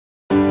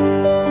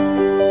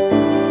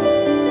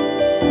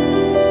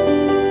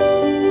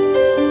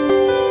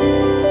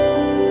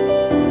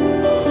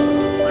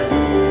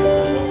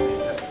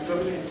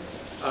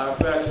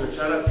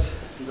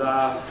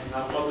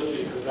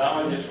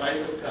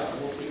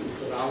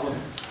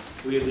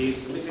u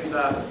jedinstvu. Mislim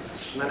da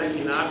na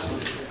neki način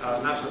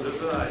naša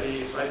država i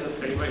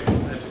Švajcarska imaju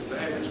nečeg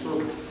zajedničkog,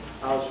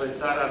 a od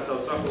Švajcaraca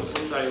u svakom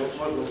slučaju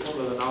možemo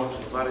puno da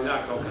naučimo, bar ja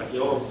kao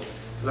kardiolog.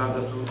 Znam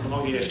da smo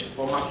mnoge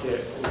pomake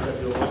u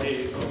kardiologiji,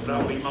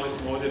 pravo imali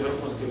smo ovdje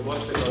vrhunske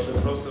goste, kao što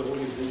je profesor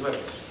Ulis Ziglar,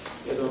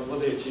 jedan od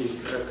vodećih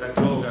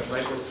kardiologa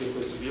švajcarskih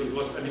koji su bili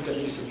gosti, a nikad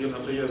nisu bili,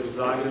 na primjer, u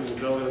Zagrebu, u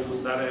Beogradu,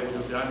 u Sarajevu, u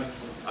Ljubljani,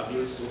 a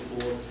bili su u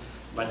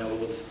Banja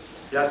Luci.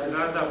 Ja se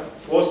nadam,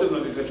 posebno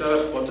bih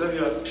večeras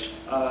pozdravio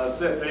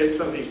sve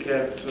predstavnike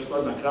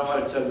gospodina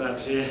Kramarića,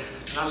 znači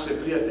naše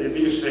prijatelje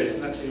bivše,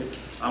 znači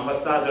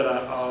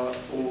ambasadora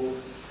u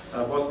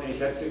Bosni i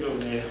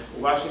Hercegovini,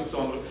 u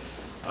Vašingtonu,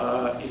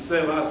 i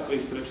sve vas koji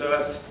ste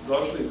večeras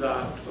došli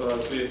da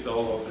čujete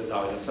ovo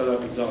predavanje. Sada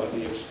bih dao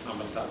riječ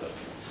ambasador.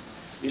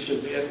 Bitte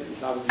sehr,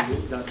 ich habe Sie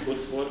ganz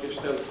kurz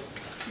vorgestellt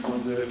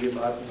und wir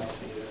warten auf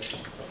Ihre.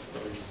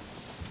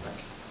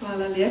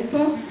 Hvala lijepo.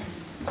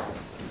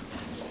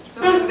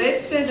 Dobro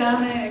večer,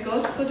 dame i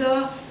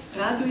gospodo.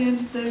 Radujem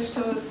se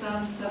što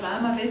sam sa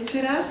vama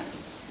večeras.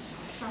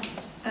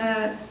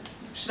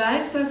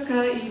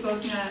 Švajcarska i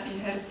Bosna i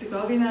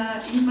Hercegovina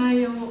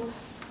imaju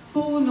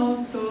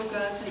puno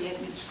toga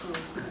zajedničkog.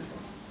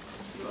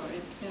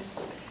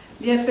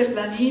 Lijepe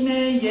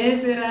planine,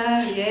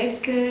 jezera,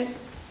 rijeke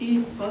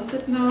i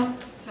posebno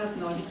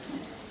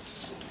raznolikost.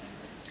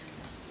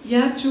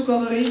 Ja ću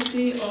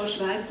govoriti o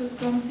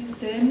švajcarskom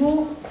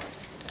sistemu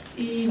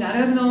i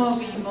naravno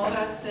vi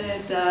morate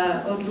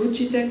da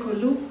odlučite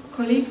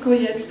koliko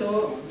je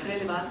to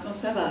relevantno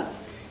za vas.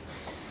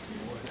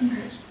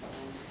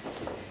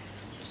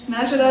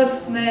 Nažalost,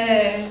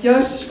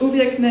 još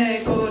uvijek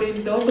ne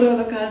govorim dobro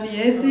lokalni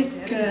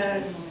jezik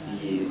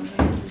i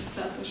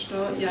zato što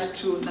ja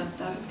ću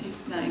nastaviti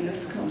na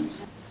engleskom.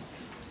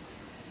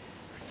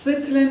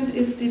 Switzerland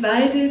is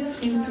divided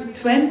into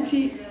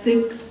 26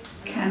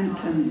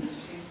 cantons,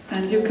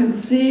 and you can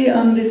see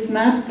on this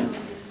map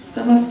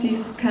some of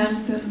these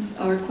cantons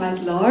are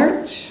quite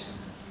large,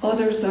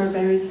 others are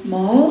very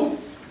small,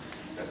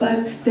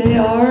 but they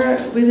are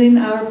within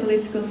our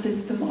political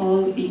system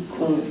all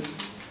equal.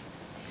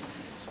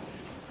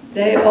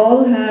 They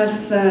all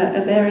have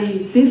a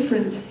very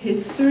different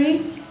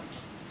history,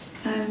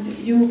 and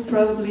you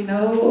probably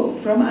know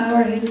from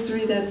our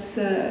history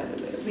that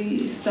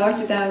we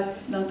started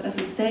out not as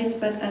a state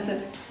but as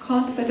a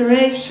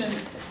confederation,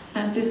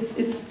 and this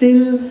is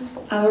still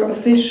our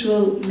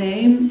official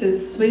name, the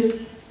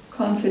Swiss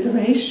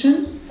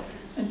Confederation.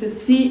 And the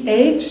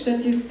CH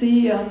that you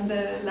see on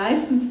the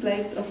license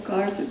plates of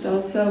cars, it's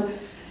also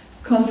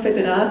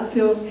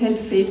Confederatio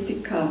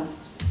Helvetica.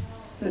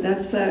 So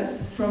that's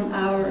from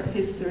our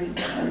history,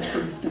 our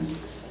system.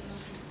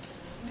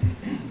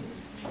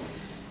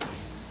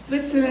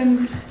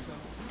 Switzerland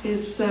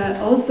is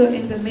also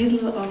in the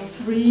middle of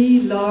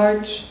 3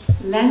 large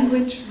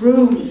language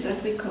rooms,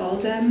 as we call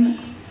them: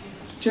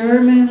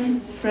 German,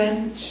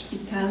 French,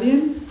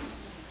 Italian.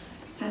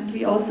 And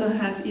we also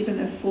have even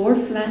a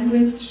 4th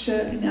language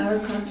in our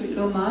country,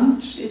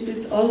 Romansh. It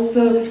is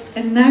also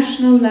a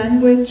national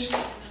language,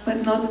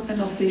 but not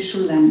an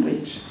official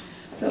language.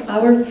 So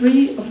our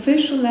 3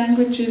 official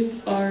languages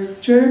are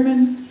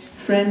German,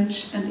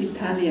 French, and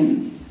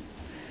Italian.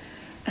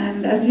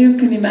 And as you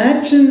can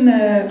imagine,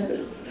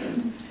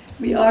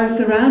 we are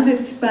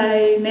surrounded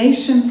by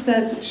nations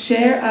that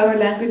share our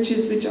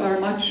languages, which are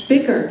much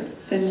bigger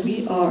than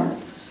we are.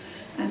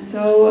 And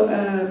so,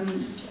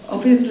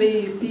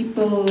 obviously,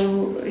 people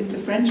in the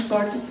French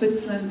part of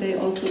Switzerland, they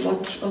also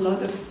watch a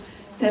lot of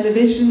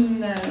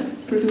television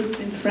produced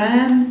in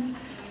France.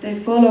 They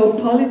follow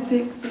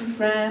politics in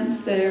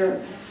France.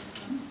 They're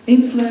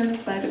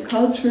influenced by the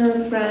culture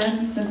of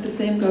France, and the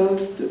same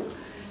goes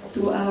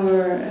to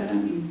our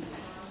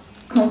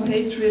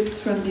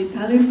compatriots from the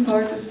Italian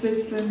part of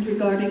Switzerland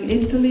regarding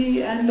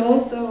Italy, and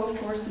also,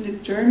 of course, in the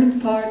German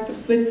part of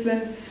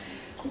Switzerland,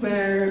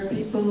 where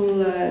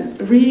people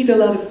read a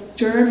lot of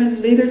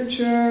German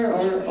literature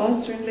or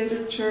Austrian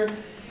literature.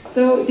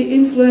 So the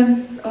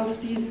influence of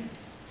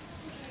these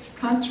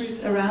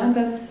countries around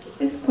us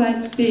is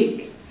quite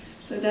big.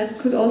 So that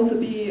could also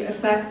be a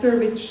factor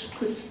which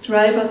could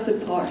drive us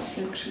apart,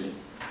 actually.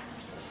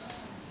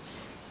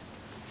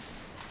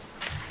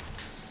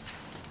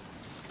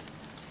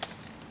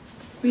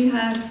 We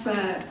have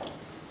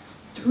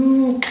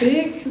 2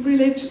 big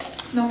religious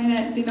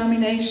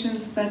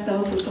denominations, but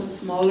also some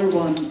smaller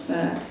ones.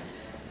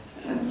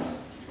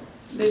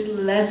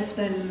 Little less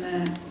than,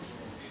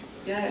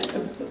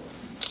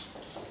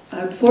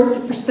 about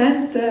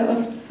 40%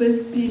 of the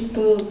Swiss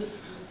people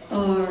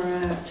are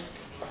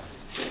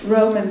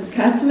Roman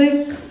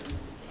Catholics,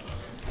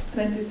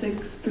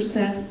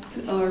 26%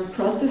 are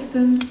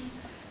Protestants.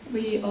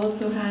 We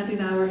also had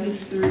in our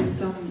history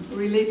some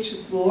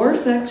religious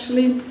wars,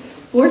 actually.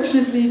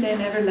 Fortunately, they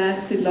never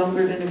lasted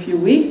longer than a few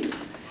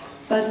weeks,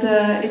 but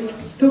it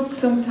took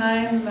some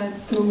time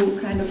to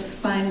kind of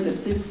find a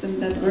system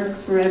that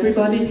works for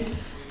everybody.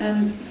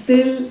 And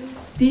still,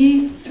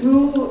 these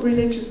 2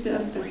 religious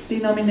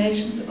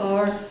denominations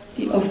are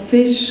the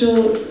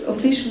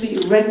officially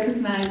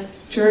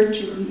recognized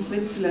churches in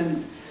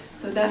Switzerland.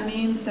 So that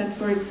means that,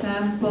 for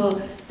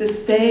example, the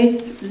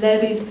state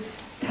levies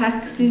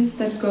taxes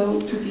that go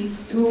to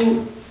these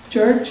two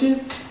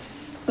churches,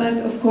 but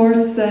of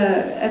course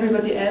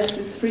everybody else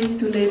is free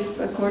to live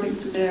according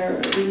to their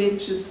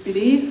religious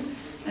belief,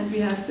 and we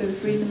have the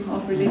freedom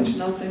of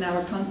religion also in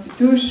our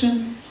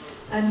constitution.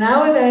 And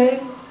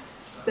nowadays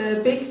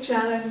the big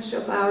challenge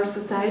of our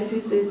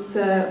societies is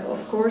of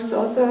course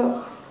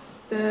also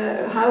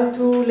how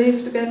to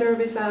live together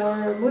with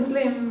our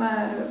Muslim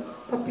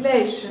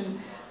population.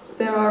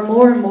 There are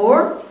more and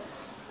more,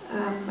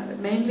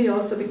 mainly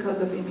also because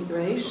of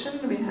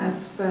immigration. We have,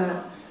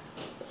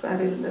 I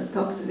will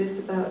talk to this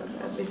about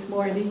a bit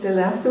more in detail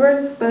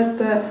afterwards, but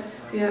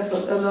we have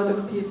a lot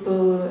of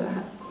people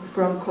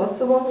from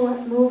Kosovo who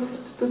have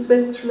moved to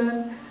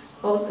Switzerland,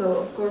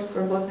 also of course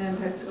from Bosnia and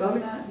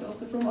Herzegovina, and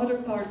also from other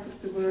parts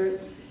of the world.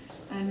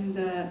 And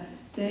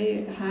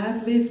they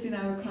have lived in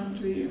our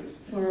country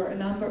for a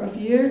number of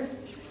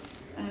years,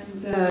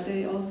 and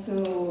they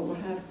also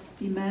have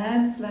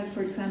demands, like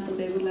for example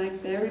they would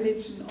like their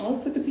religion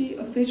also to be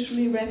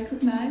officially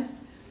recognized.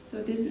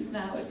 So this is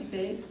now a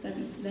debate that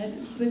is led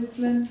in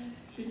Switzerland.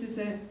 This is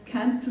a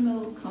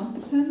cantonal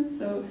competence,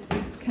 so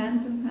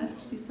cantons have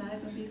to decide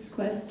on these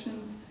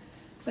questions.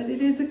 But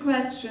it is a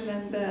question,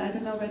 and I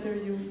don't know whether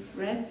you've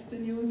read the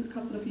news a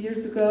couple of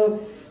years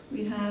ago.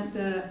 We had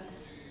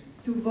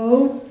to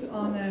vote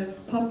on a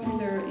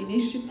popular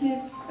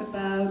initiative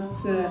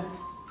about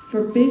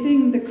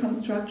forbidding the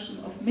construction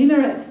of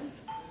minarets.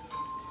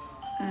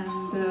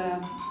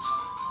 And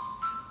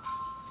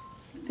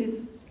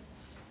this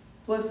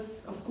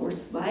was, of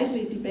course,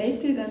 widely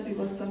debated, and it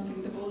was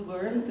something the whole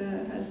world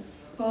has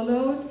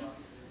followed.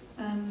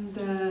 And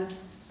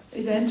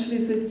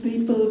eventually Swiss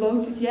people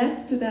voted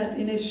yes to that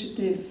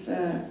initiative,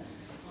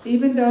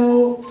 even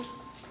though,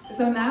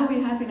 so now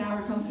we have in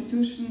our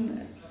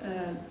constitution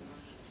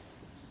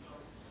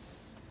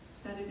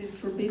that it is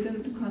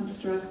forbidden to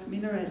construct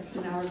minarets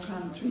in our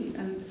country.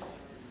 And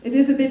it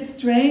is a bit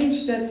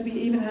strange that we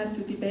even had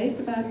to debate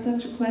about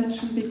such a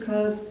question,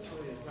 because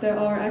there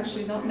are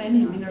actually not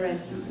many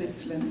minarets in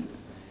Switzerland.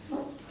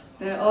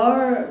 There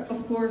are,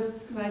 of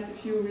course, quite a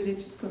few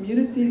religious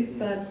communities,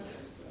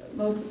 but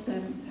most of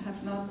them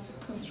have not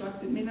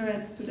constructed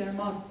minarets to their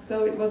mosques.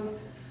 So it was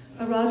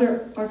a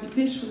rather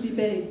artificial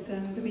debate.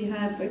 And we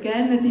have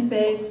again a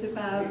debate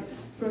about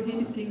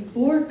prohibiting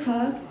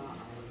burqas,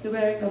 the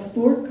wearing of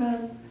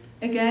burqas.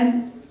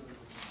 Again,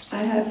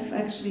 I have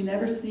actually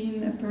never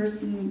seen a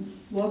person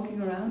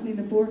walking around in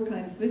a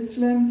burqa in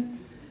Switzerland.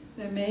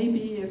 There may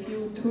be a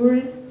few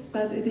tourists,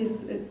 but it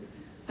is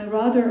a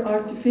rather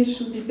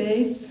artificial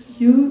debate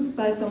used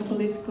by some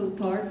political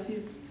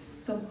parties,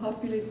 some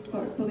populist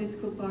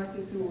political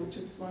parties who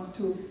just want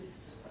to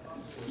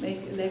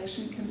make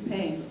election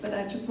campaigns. But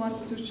I just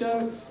wanted to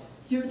show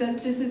you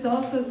that this is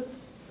also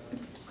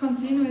a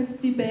continuous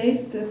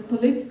debate, a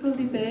political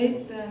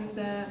debate, and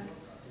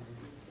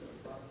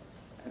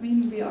I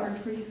mean, we are a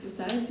free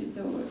society,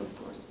 so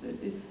of course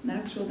it's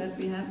natural that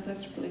we have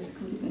such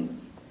political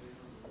debates.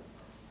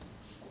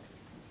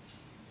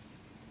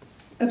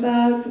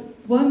 About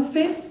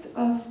 1/5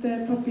 of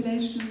the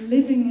population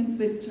living in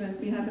Switzerland.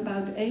 We have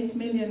about 8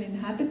 million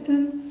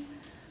inhabitants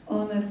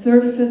on a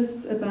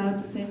surface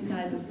about the same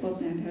size as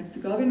Bosnia and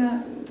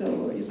Herzegovina,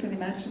 so you can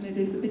imagine it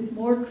is a bit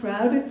more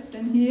crowded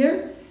than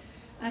here.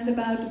 And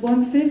about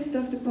 1/5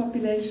 of the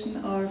population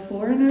are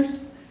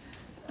foreigners.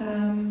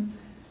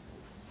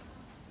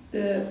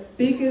 The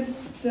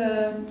biggest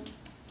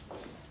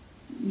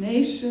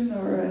nation,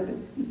 or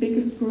the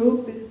biggest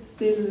group, is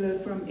still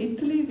from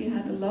Italy. We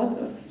had a lot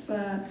of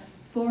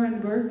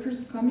foreign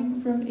workers coming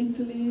from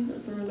Italy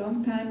for a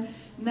long time.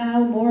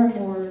 Now more and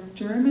more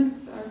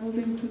Germans are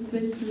moving to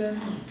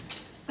Switzerland.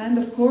 And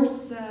of course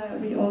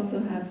we also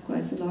have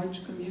quite a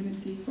large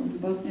community from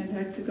Bosnia and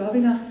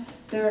Herzegovina.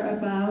 There are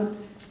about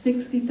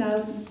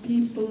 60,000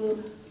 people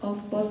of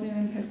Bosnian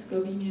and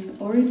Herzegovinian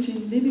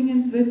origin living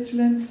in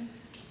Switzerland,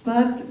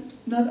 but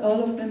not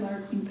all of them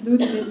are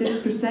included in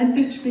this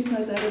percentage,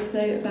 because I would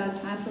say about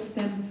half of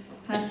them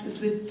have the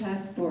Swiss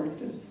passport.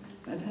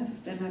 About half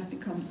of them have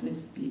become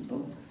Swiss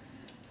people.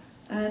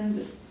 And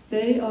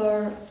they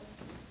are,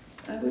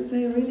 I would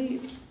say,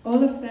 really,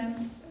 all of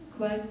them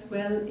quite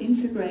well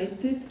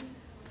integrated.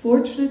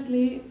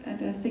 Fortunately, and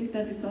I think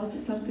that is also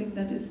something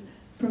that is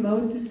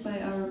promoted by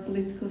our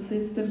political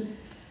system,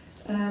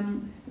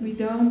 we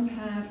don't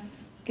have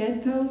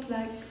ghettos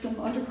like some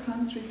other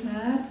countries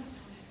have.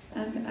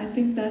 And I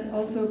think that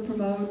also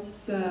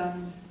promotes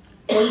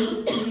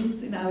social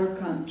peace in our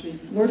country,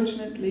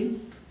 fortunately.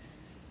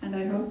 And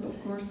I hope, of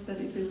course, that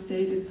it will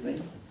stay this way.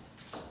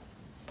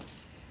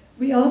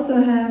 We also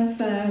have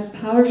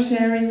power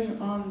sharing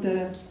on the,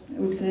 I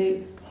would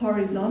say,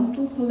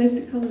 horizontal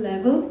political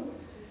level.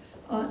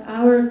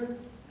 Our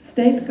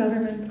state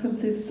government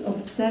consists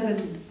of 7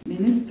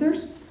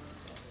 ministers,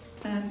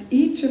 and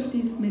each of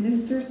these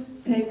ministers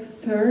takes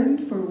turn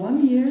for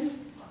 1 year.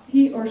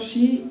 He or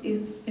she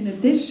is, in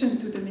addition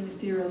to the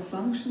ministerial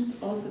functions,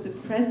 also the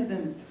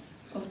president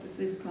of the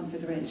Swiss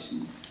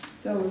Confederation.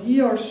 So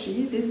he or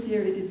she, this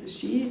year it is a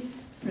she,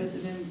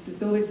 President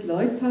Doris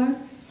Leuthard.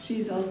 She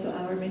is also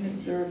our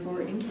Minister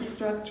for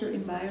Infrastructure,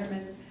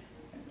 Environment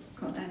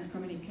and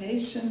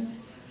Communication.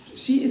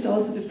 She is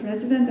also the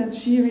President, and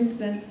she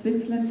represents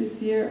Switzerland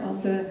this year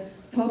on the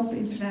top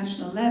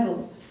international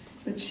level.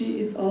 But she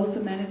is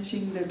also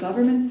managing the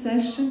government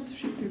sessions.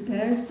 She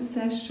prepares the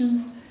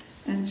sessions,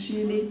 and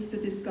she leads the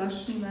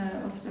discussion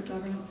of the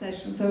government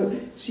session. So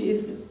she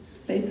is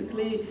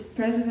basically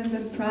President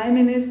and Prime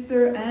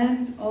Minister,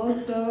 and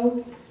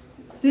also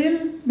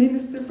still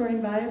Minister for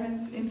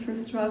Environment,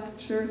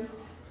 Infrastructure,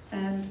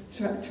 and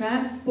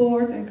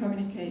Transport and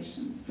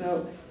Communications.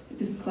 So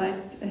it is quite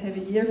a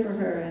heavy year for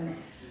her. And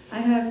I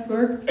have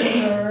worked for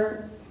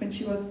her when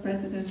she was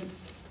President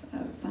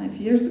 5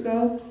 years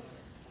ago,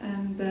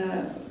 and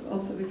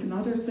also with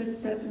another Swiss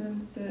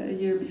president a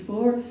year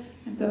before.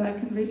 And so I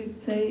can really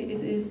say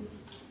it is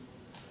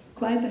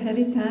quite a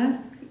heavy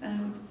task,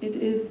 and it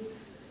is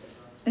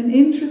an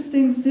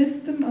interesting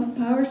system of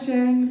power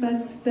sharing,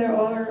 but there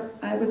are,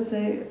 I would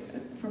say,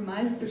 from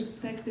my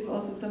perspective,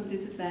 also some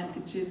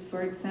disadvantages.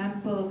 For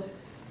example,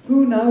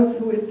 who knows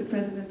who is the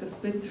president of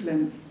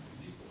Switzerland?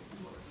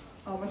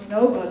 Almost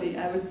nobody,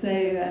 I would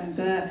say, and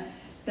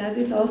that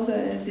is also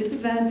a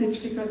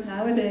disadvantage, because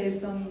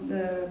nowadays on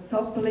the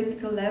top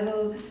political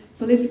level,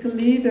 political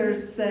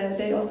leaders,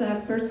 they also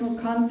have personal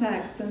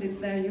contacts, and it's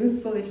very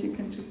useful if you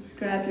can just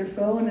grab your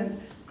phone and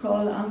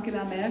call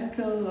Angela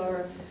Merkel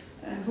or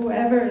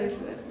whoever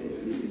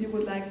you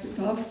would like to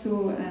talk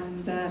to,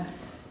 and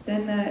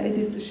then it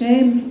is a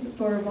shame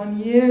for 1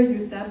 year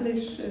you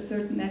establish a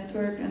certain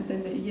network, and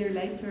then a year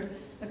later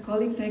a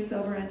colleague takes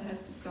over and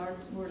has to start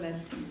more or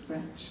less from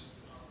scratch.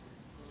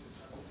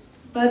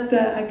 But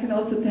I can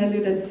also tell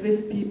you that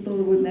Swiss people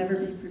would never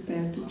be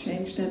prepared to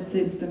change that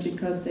system,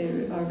 because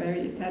they are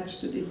very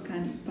attached to this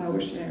kind of power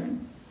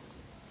sharing.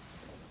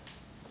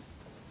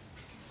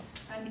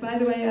 And by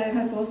the way, I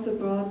have also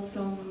brought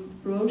some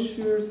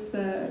brochures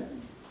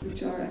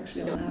which are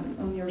actually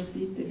on your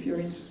seat if you're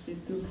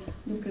interested to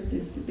look at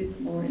this a bit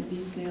more in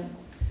detail.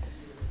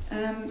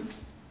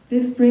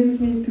 This brings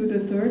me to the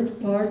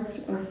third part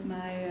of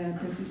my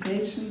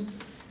presentation,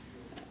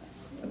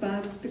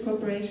 about the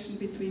cooperation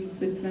between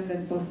Switzerland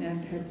and Bosnia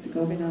and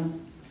Herzegovina.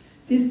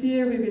 This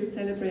year we will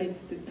celebrate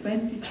the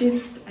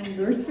 25th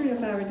anniversary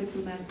of our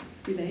diplomatic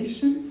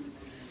relations.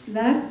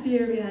 Last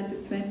year we had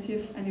the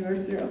 20th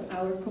anniversary of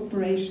our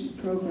cooperation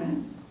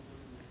program.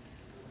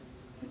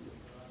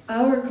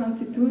 Our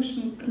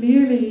constitution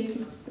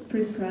clearly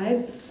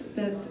prescribes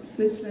that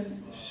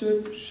Switzerland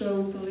should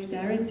show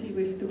solidarity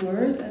with the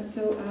world, and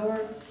so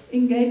our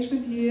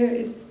engagement here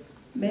is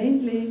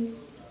mainly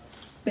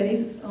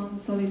based on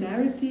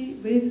solidarity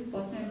with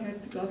Bosnia and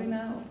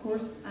Herzegovina. Of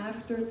course,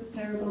 after the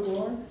terrible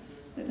war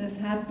that has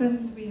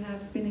happened, we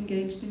have been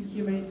engaged in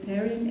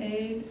humanitarian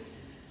aid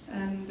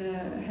and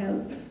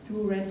help to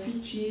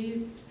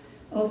refugees,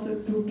 also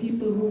to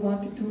people who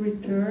wanted to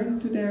return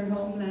to their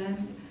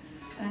homeland.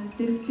 And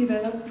this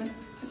development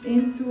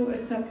into a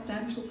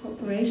substantial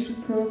cooperation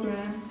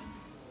program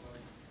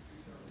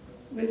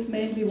with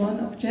mainly one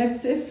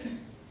objective,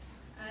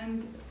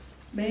 and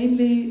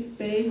mainly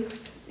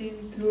based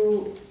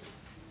into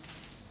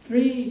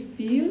 3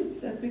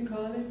 fields, as we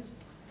call it.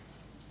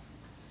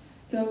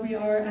 So we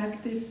are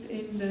active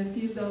in the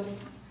field of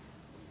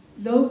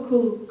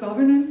local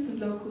governance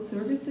and local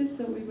services.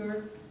 So we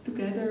work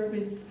together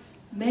with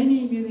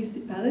many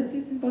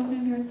municipalities in Bosnia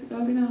and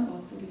Herzegovina,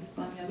 also with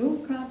Banja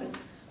Luka, but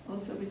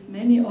also with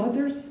many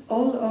others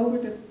all over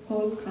the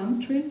whole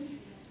country.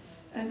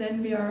 And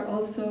then we are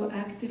also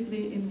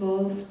actively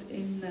involved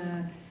in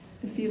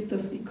the field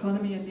of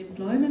economy and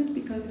employment,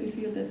 because we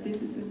feel that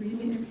this is a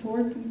really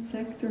important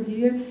sector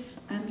here,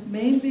 and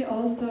mainly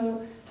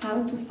also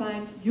how to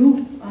fight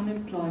youth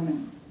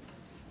unemployment.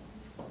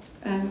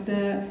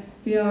 And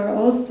we are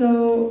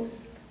also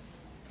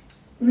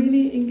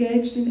really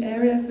engaged in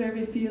areas where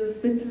we feel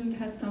Switzerland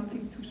has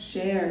something to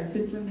share.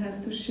 Switzerland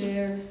has to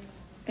share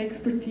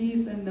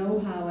expertise and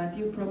know-how, and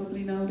you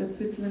probably know that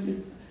Switzerland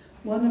is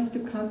one of the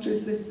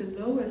countries with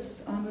the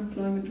lowest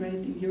unemployment rate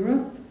in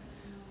Europe,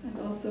 and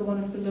also one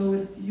of the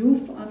lowest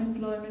youth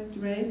unemployment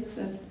rates.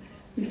 And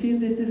we feel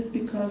this is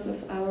because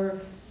of our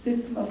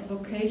system of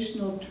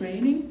vocational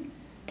training.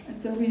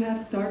 And so we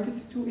have started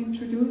to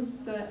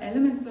introduce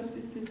elements of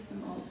this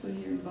system also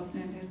here in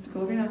Bosnia and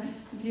Herzegovina.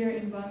 And here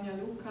in Banja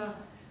Luka,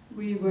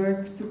 we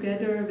work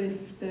together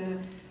with the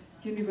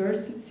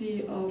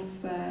University of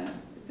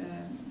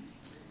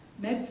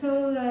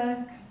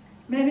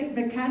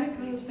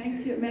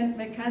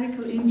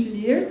mechanical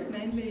engineers,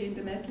 mainly in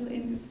the metal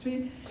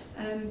industry,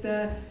 and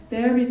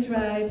there we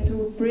try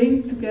to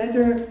bring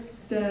together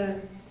the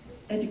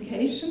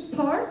education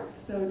part,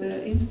 so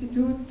the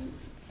institute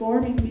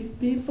forming these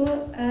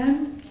people,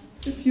 and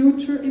the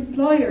future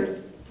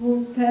employers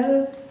who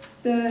tell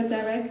the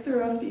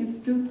director of the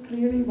institute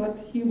clearly what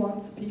he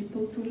wants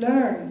people to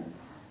learn,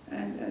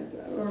 and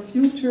or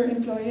future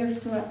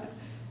employers who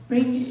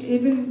bring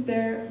even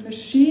their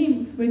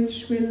machines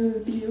which will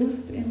be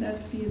used in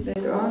that field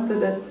later on, so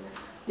that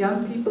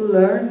young people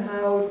learn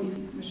how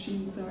these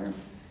machines are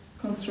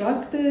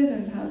constructed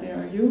and how they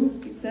are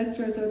used,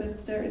 etc. So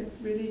that there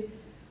is really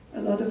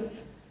a lot of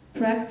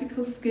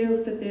practical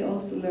skills that they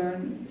also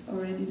learn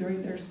already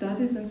during their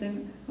studies, and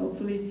then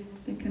hopefully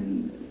they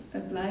can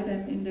apply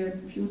them in their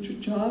future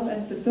job.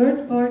 And the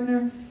third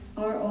partner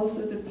are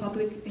also the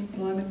public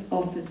employment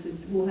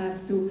offices, who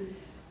have to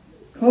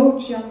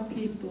coach young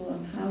people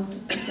on how to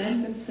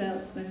present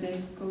themselves when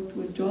they go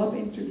to a job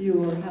interview,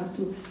 or how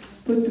to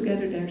put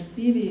together their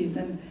CVs.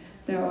 And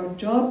there are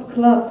job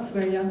clubs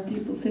where young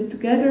people sit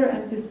together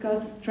and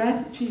discuss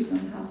strategies on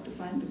how to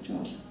find a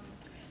job.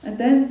 And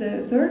then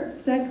the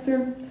third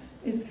sector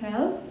is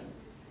health.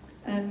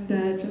 And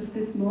just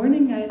this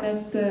morning I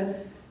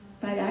met,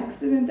 by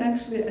accident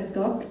actually, a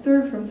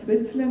doctor from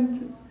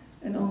Switzerland,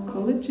 an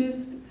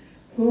oncologist,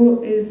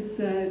 who is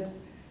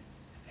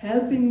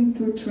helping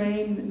to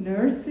train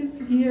nurses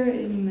here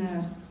in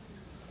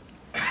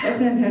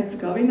Bosnia and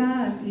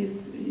Herzegovina, and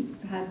he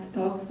had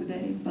talks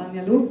today in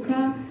Banja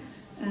Luka,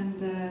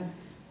 and I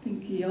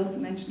think he also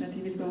mentioned that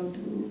he will go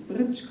to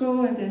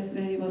Brčko, and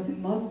yesterday he was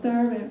in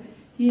Mostar, where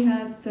he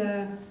had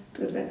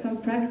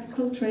some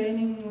practical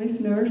training with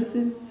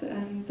nurses,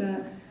 and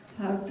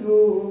how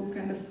to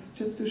kind of,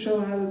 just to show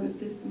how the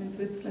system in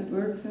Switzerland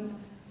works and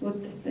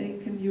what they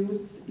can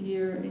use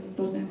here in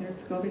Bosnia and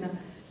Herzegovina.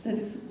 That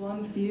is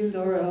one field.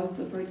 Or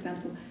also, for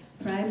example,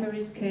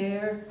 primary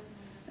care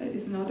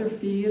is another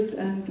field,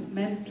 and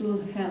mental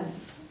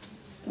health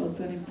is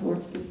also an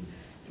important.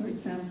 For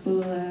example,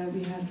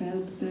 we have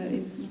helped the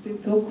Institute in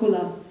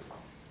Sokolac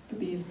to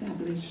be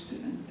established,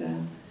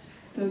 and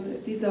so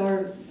these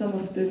are some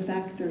of the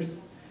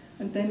factors.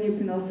 And then you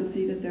can also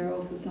see that there are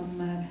also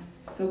some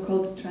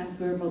so-called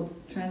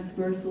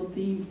transversal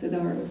themes that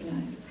are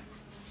applied.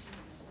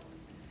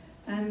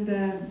 And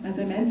as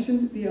I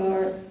mentioned, we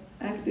are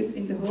active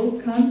in the whole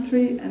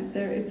country, and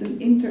there is an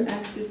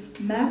interactive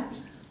map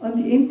on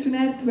the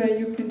internet where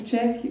you can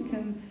check, you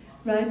can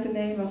write the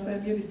name of a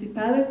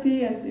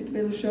municipality, and it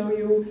will show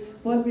you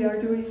what we are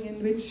doing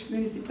in which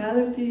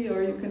municipality,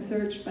 or you can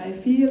search by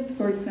fields.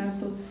 For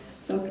example,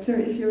 doctor,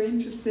 if you're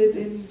interested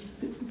in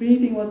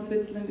reading what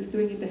Switzerland is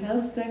doing in the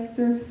health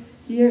sector,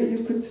 here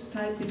you could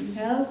type in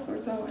health or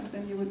so, and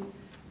then you would,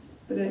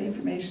 the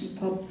information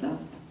pops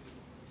up.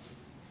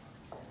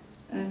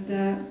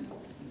 And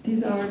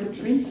these are the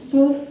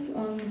principles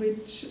on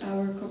which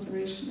our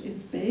cooperation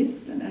is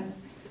based, and I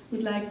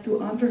would like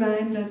to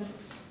underline that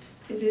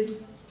it is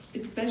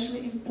especially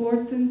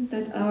important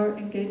that our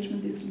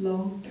engagement is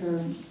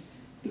long-term,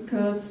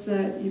 because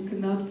you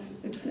cannot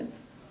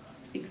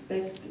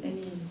expect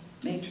any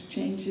major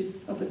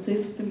changes of a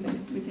system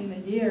within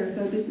a year.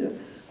 So these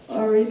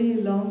are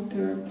really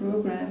long-term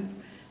programs.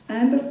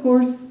 And of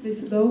course,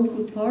 with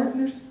local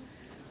partners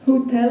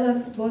who tell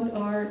us what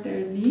are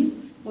their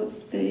needs,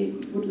 what they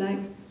would like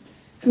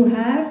to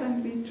have,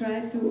 and we try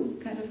to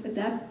kind of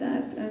adapt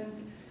that and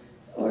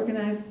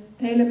organize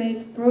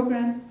tailor-made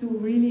programs to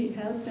really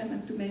help them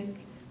and to make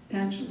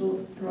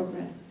tangible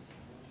progress.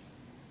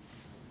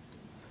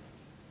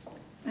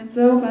 And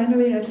so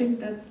finally, I think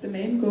that's the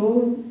main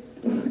goal,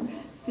 to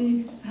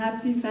see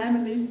happy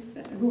families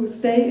who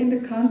stay in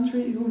the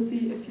country, who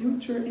see a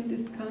future in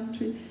this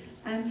country,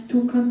 and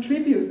to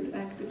contribute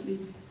actively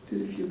to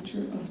the future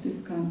of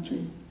this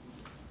country.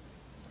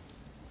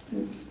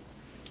 So,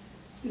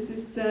 this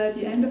is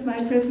the end of my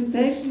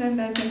presentation, and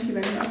I thank you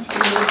very much for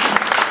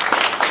listening.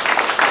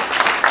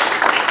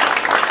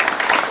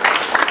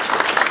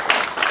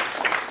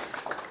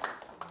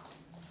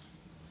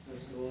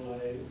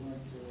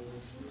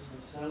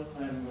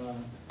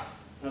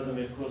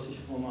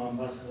 I'm former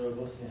ambassador of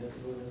Bosnia and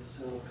Herzegovina to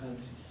several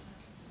countries.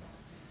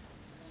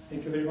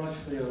 Thank you very much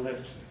for your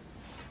lecture.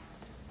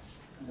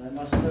 And I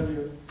must tell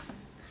you,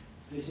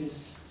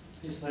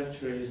 this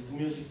lecture is the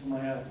music to my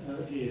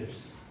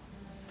ears,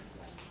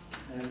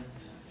 and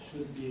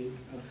should be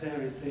a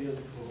fairy tale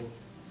for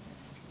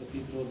the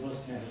people of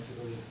Bosnia and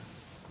Herzegovina.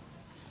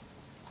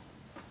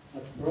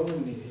 But the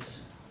problem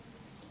is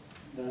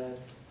that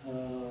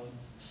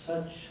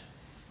such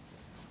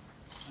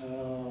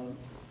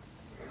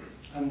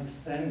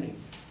understanding,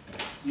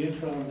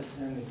 mutual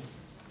understanding,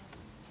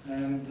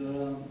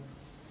 and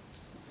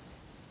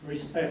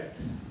respect,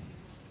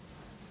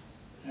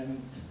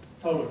 and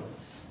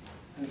tolerance,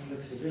 and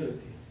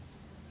flexibility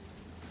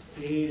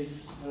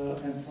is,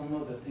 and some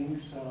other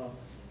things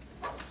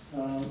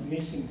are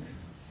missing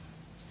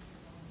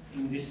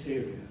in this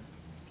area.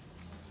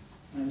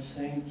 I'm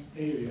saying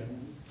area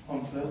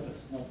on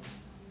purpose, not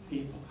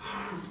people.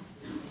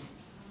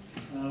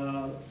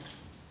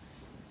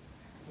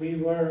 We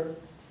were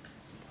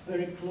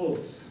very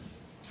close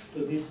to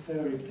this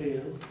fairy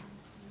tale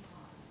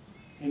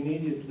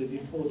immediately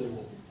before the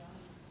war,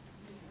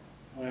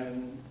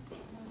 when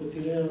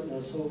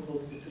the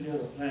so-called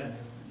Kutilera plan,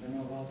 you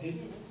know about it,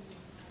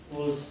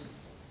 was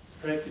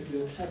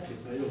practically accepted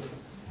by all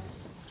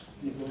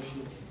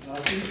negotiating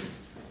parties.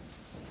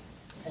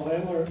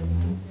 However,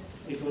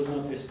 it was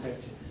not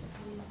respected.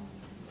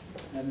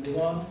 And the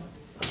one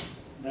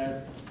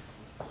that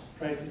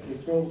practically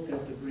broke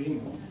that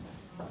agreement,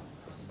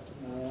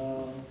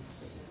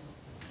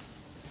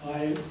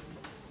 I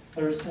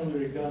personally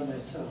regard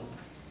myself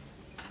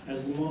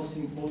as the most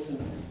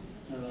important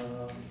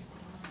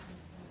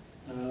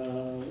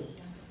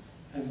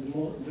and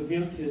the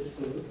guiltiest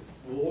for the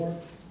war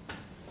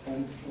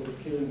and for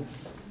the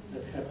killings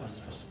that happened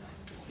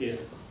here.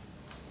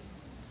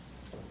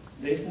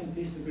 Dayton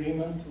Peace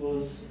Agreement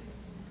was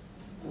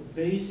a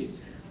basic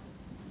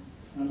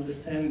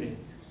understanding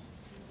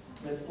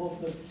that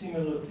offered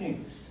similar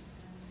things,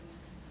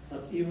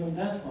 but even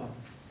that one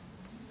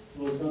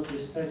was not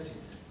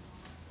respected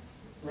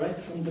right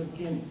from the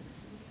beginning.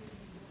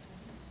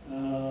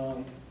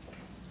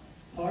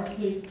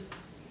 Partly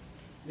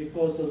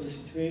because of the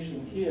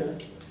situation here,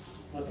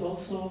 but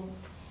also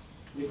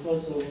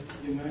because of,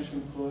 you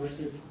mentioned,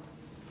 coercive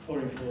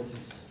foreign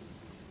forces.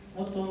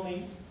 Not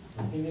only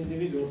in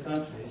individual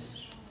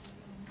countries,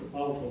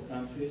 powerful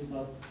countries,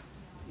 but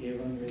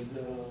even with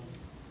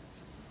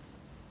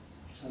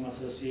some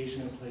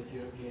associations like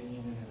European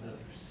Union and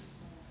others.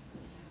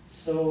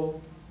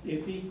 So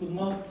if we could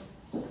not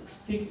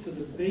stick to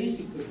the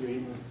basic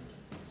agreement,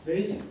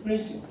 basic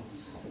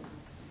principles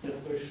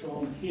that were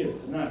shown here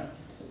tonight,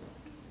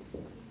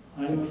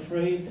 I'm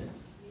afraid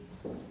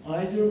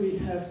either we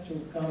have to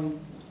come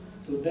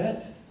to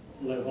that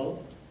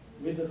level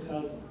with the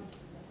help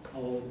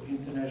of the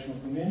international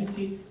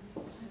community,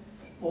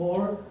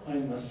 or, I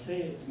must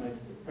say, it's my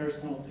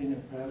personal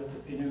opinion, private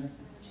opinion,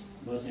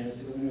 Bosnia and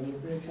Herzegovina will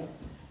break up.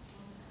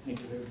 Thank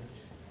you very much.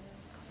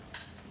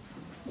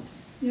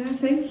 Yeah,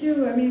 thank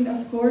you. I mean,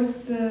 of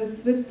course,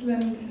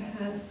 Switzerland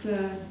has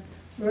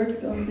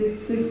worked on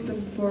this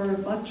system for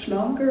much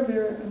longer.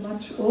 We're a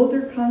much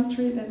older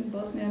country than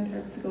Bosnia and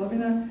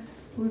Herzegovina,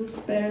 who's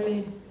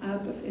barely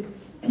out of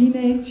its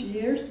teenage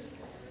years.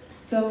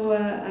 So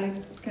I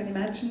can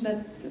imagine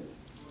that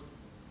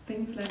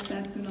things like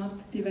that do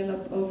not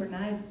develop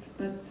overnight.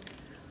 But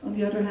on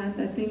the other hand,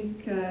 I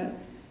think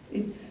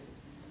it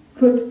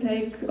could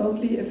take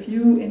only a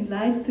few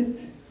enlightened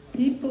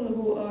people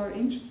who are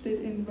interested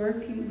in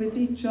working with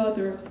each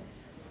other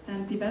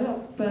and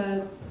develop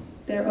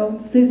their own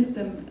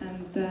system,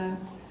 and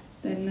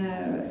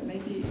then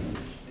maybe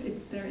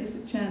there is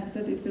a chance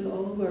that it will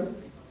all work.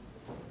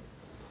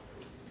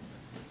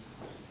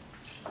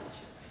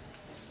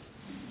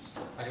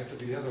 I have to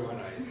be the other one.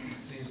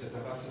 It seems that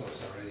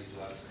ambassadors are ready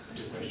to ask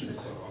the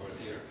questions of our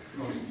dear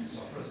colleague.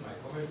 So first my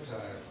comment,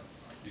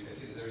 you can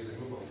see that there is a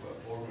group of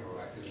former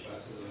or active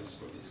ambassadors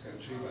for this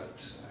country, but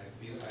I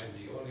feel I'm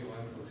the only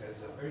one who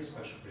has a very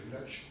special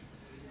privilege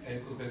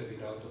and could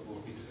benefit out of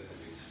working together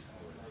with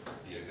our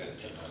dear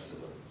guest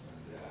ambassador,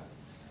 Andrea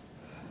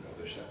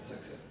Rauber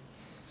Saxer.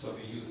 So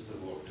we used to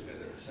work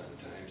together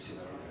sometimes in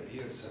our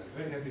careers. I'm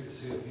very happy to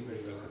see you, be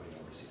very welcome in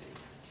our city.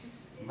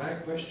 My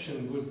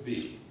question would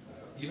be,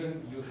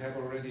 even you have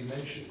already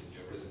mentioned in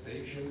your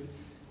presentation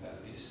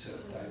this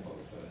type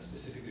of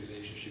specific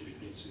relationship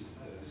between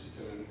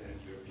Switzerland and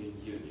European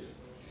Union.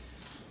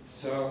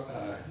 So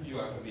you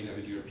are familiar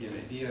with the European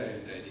idea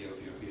and the idea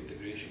of European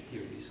integration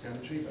here in this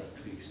country, but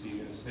we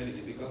experience many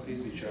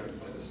difficulties which are,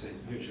 as I said,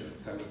 mutual,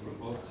 coming from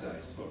both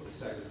sides, from the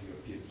side of the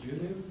European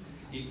Union,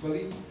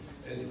 equally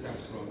as it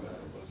comes from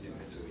Bosnia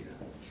and Herzegovina.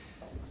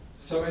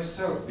 So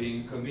myself,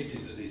 being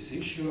committed to this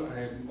issue, I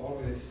am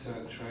always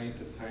trying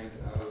to find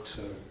out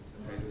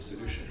a kind of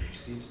solution, which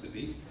seems to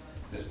be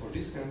that for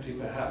this country,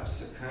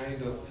 perhaps a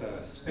kind of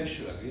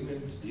special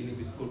agreement dealing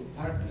with full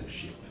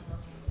partnership,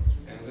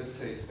 and let's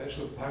say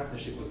special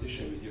partnership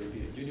position with the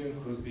European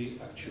Union could be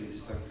actually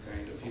some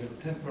kind of even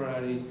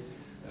temporary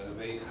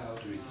way how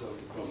to resolve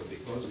the problem,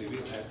 because we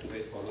will have to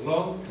wait for a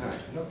long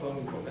time, not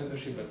only for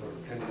membership, but for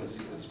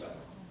candidacy as well.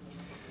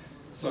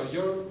 So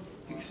your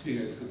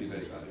experience could be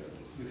very valuable.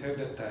 You have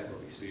that type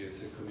of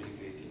experience in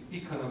communicating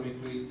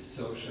economically,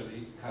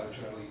 socially,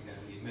 culturally,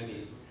 and in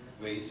many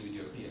ways with the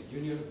European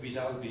Union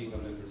without being a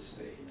member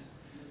state.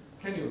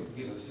 Can you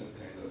give us some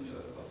kind of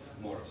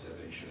more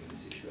observation on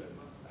this issue?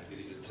 I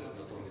believe that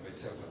not only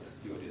myself, but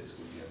the audience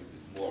could be a little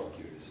bit more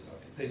curious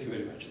about it. Thank you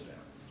very much, Andrea.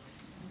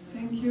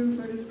 Thank you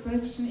for this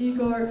question,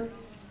 Igor.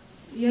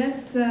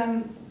 Yes,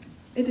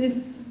 it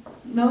is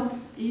not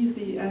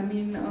easy. I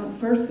mean,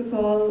 first of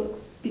all,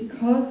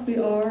 because we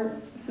are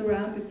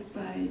surrounded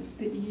by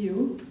the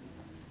EU,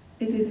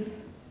 it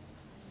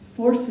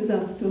forces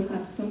us to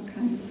have some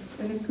kind of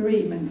an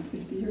agreement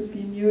with the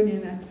European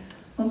Union. And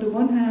on the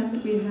one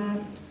hand, we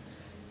have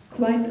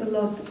quite a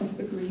lot of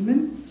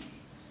agreements,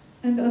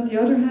 and on the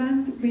other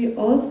hand, we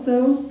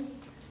also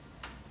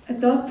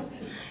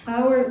adapt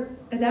our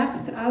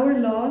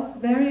laws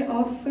very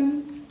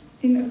often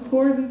in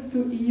accordance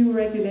to EU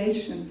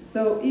regulations.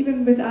 So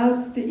even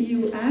without the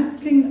EU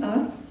asking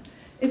us,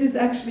 it is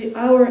actually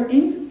our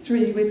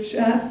industry which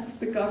asks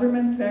the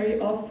government very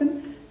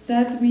often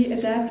that we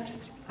adapt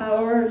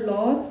our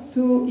laws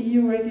to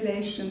EU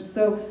regulations.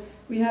 So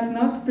we have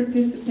not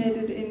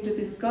participated in the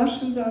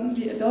discussions on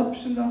the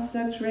adoption of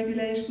such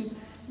regulations.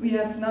 We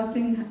have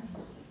nothing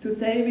to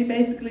say. We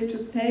basically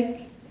just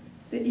take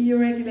the EU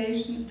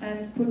regulation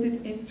and put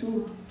it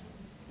into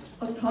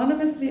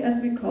autonomously,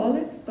 as we call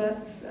it,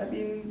 but I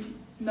mean,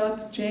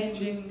 not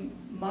changing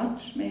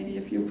much, maybe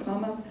a few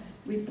commas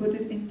we put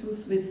it into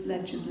Swiss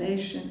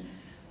legislation.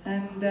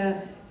 And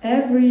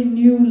every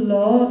new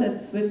law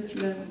that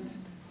Switzerland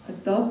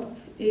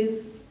adopts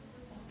is,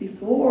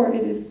 before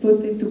it is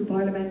put into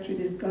parliamentary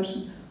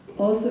discussion,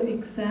 also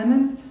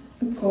examined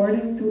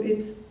according to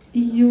its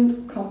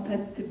EU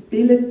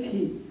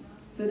compatibility.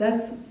 So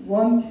that's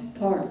one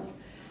part.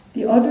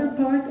 The other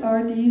part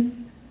are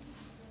these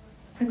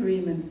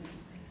agreements.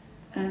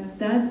 And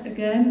that,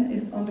 again,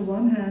 is on the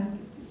one hand,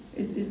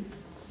 it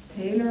is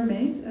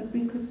tailor-made, as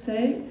we could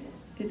say.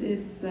 It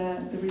is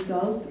the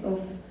result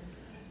of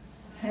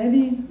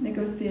heavy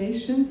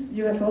negotiations.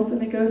 You have also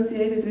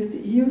negotiated with the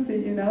EU, so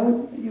you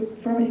know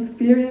from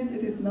experience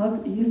it is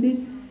not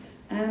easy.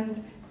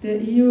 And the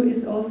EU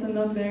is also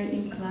not very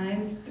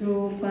inclined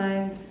to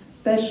find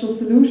special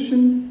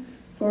solutions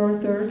for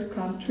third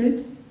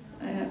countries.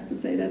 I have to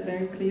say that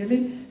very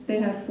clearly. They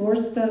have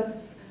forced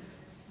us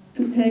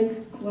to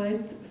take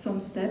quite some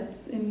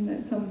steps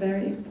in some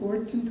very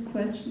important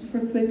questions for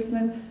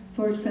Switzerland.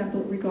 For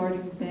example,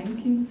 regarding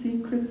banking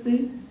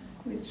secrecy,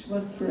 which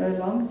was for a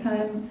long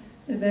time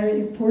a very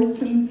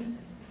important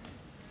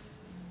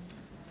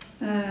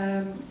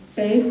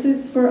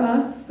basis for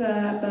us,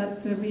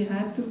 but we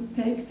had to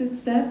take this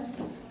step.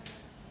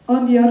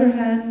 On the other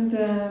hand,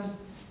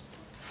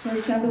 for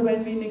example,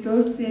 when we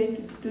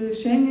negotiated the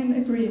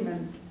Schengen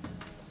agreement,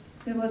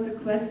 there was a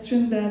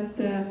question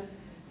that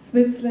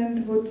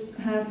Switzerland would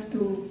have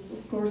to,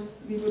 of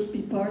course, we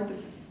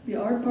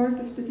are part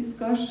of the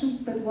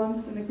discussions, but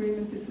once an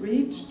agreement is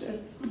reached at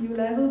EU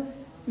level,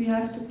 we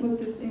have to put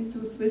this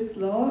into Swiss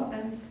law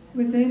and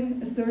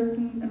within a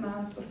certain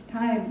amount of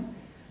time.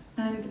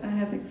 And I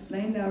have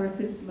explained our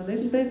system a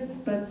little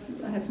bit, but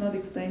I have not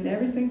explained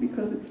everything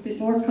because it's a bit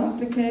more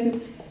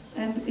complicated.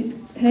 And it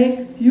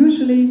takes,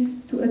 usually,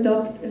 to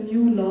adopt a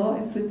new law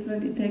in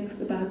Switzerland, it takes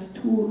about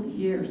 2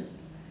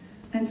 years.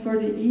 And for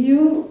the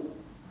EU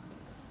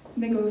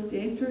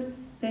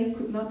negotiators, they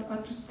could not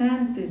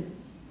understand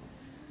this.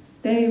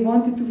 They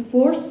wanted to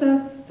force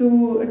us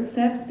to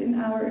accept in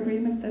our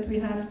agreement that we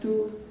have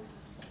to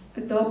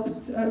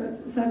adopt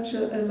such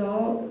a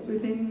law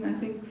within, I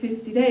think,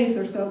 50 days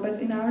or so. But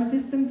in our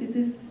system, this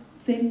is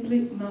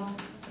simply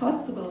not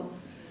possible.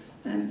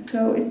 And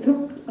so it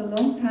took a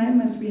long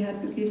time, and we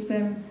had to give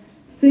them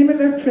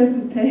similar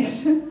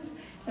presentations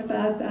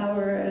about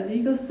our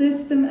legal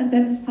system. And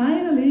then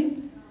finally,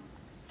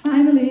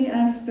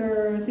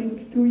 after, I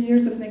think, 2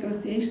 years of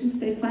negotiations,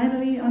 they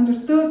finally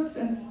understood,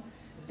 and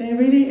they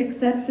really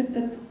accepted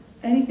that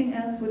anything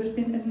else would have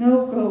been a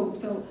no-go.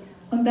 So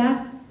on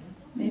that,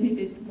 maybe a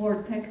bit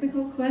more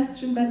technical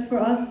question, but for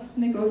us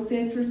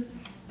negotiators,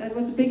 that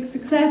was a big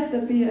success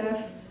that we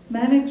have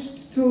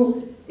managed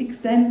to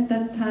extend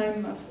that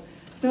time.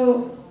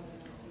 So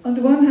on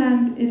the one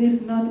hand, it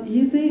is not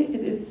easy,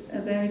 it is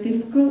a very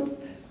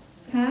difficult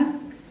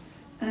task,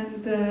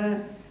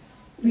 and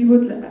we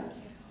would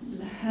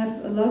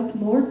have a lot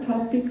more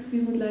topics we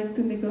would like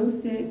to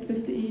negotiate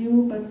with the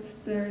EU, but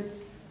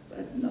there's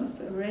not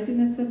a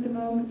readiness at the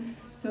moment.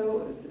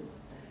 So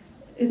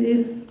it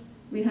is,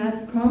 we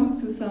have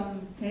come to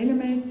some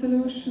tailor-made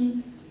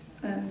solutions,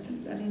 and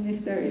I mean,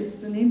 if there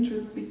is an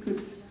interest, we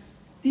could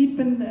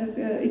deepen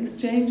the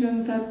exchange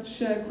on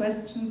such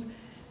questions.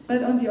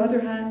 But on the other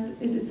hand,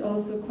 it is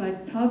also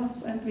quite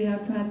tough, and we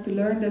have had to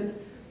learn that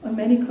on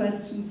many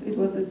questions it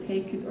was a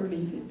take it or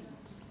leave it.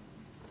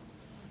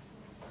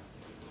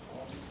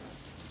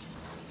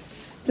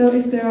 So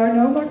if there are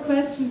no more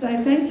questions, I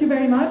thank you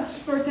very much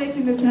for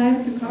taking the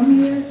time to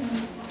come here,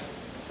 and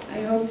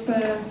I hope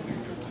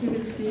we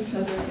will see each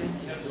other again.